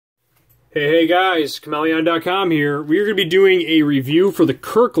Hey guys, Chmelaeon.com here. We're going to be doing a review for the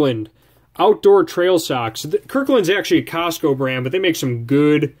Kirkland outdoor trail socks. Kirkland's actually a Costco brand, but they make some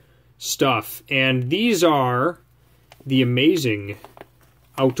good stuff. And these are the amazing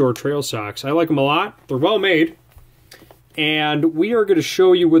outdoor trail socks. I like them a lot. They're well made. And we are going to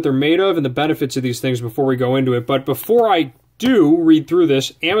show you what they're made of and the benefits of these things before we go into it. But before I do read through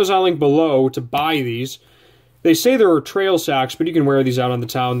this, Amazon link below to buy these. They say they're trail socks, but you can wear these out on the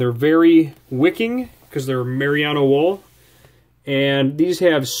town. They're very wicking because they're Merino wool. And these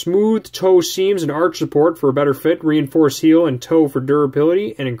have smooth toe seams and arch support for a better fit, reinforced heel and toe for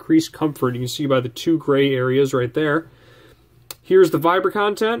durability, and increased comfort. You can see by the two gray areas right there. Here's the fiber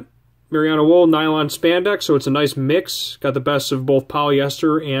content. Merino wool, nylon spandex, so it's a nice mix. Got the best of both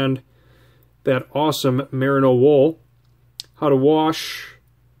polyester and that awesome merino wool. How to wash.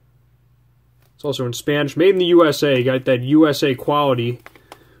 It's also in Spanish. Made in the USA. Got that USA quality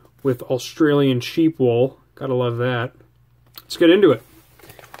with Australian sheep wool. Gotta love that. Let's get into it.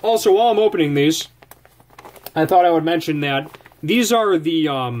 Also, while I'm opening these, I thought I would mention that these are the,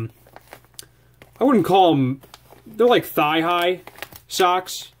 I wouldn't call them, they're like thigh-high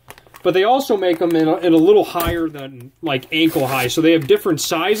socks, but they also make them in a little higher than like ankle-high. So they have different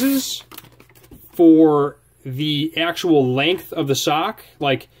sizes for the actual length of the sock.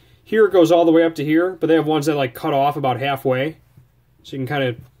 Like, here it goes all the way up to here, but they have ones that like cut off about halfway. So you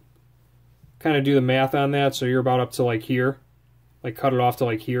can kind of do the math on that. So you're about up to like here. Like cut it off to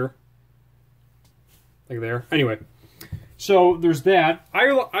like here. Like there. Anyway. So there's that.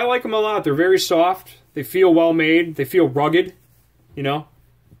 I like them a lot. They're very soft. They feel well made. They feel rugged. You know?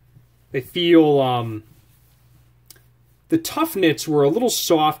 They feel, the tough knits were a little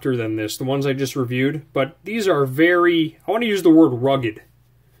softer than this, the ones I just reviewed. But these are very, I want to use the word rugged.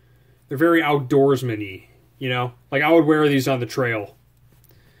 They're very outdoorsman-y, you know? Like, I would wear these on the trail.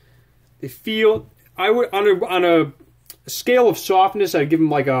 They feel, I would, on a scale of softness, I'd give them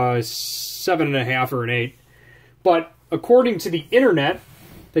like a 7.5 or an 8. But according to the internet,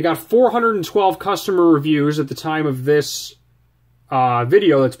 they got 412 customer reviews at the time of this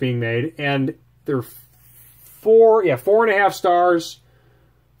video that's being made. And they're 4.5 stars,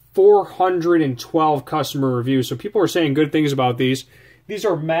 412 customer reviews. So people are saying good things about these. These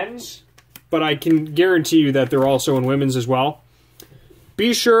are men's, but I can guarantee you that they're also in women's as well.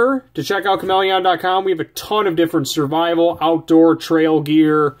 Be sure to check out Chmelaeon.com. We have a ton of different survival, outdoor, trail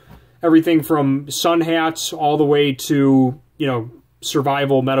gear, everything from sun hats all the way to, you know,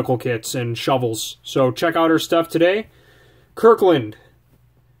 survival medical kits and shovels. So check out our stuff today. Kirkland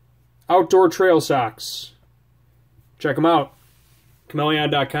outdoor trail socks. Check them out.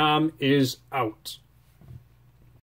 Chmelaeon.com is out.